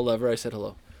 Well, tell Lever I said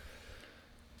hello.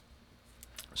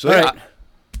 So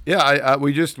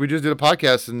we just did a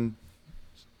podcast, and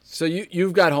so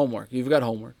you've got homework. You've got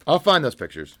homework. I'll find those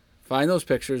pictures. Find those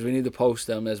pictures. We need to post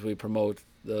them as we promote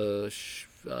we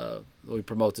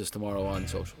promote this tomorrow on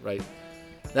social, right?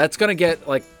 That's gonna get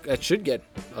that should get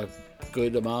a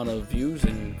good amount of views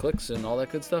and clicks and all that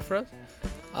good stuff for us.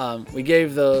 We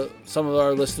gave some of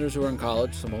our listeners who are in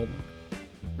college some homework,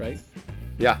 right?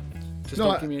 Yeah. Just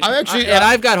No, don't communicate. I actually and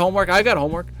I've got homework. I got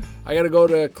to go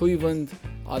to Cleveland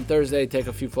on Thursday, take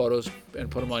a few photos, and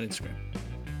put them on Instagram.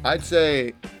 I'd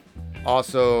say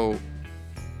also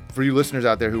for you listeners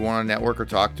out there who want to network or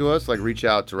talk to us, like reach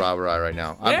out to Rob or I right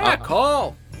now.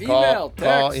 Call, email,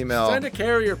 text, email. send a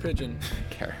carrier pigeon.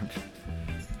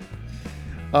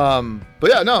 But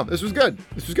yeah, no, this was good.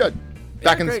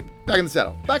 Back in the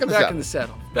saddle. Back in the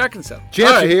saddle.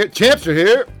 Champs are here. Champs are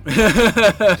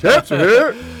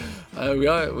here.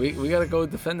 We got to go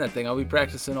defend that thing. I'll be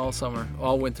practicing all summer,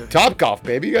 all winter. Top Golf,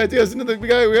 baby. You gotta we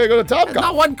gotta go to Top Golf.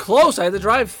 Not one close. I had to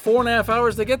drive 4.5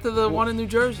 hours to get to the one in New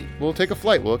Jersey. We'll take a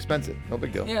flight. We'll expense it. No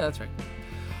big deal. Yeah, that's right.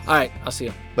 All right, I'll see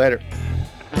you later.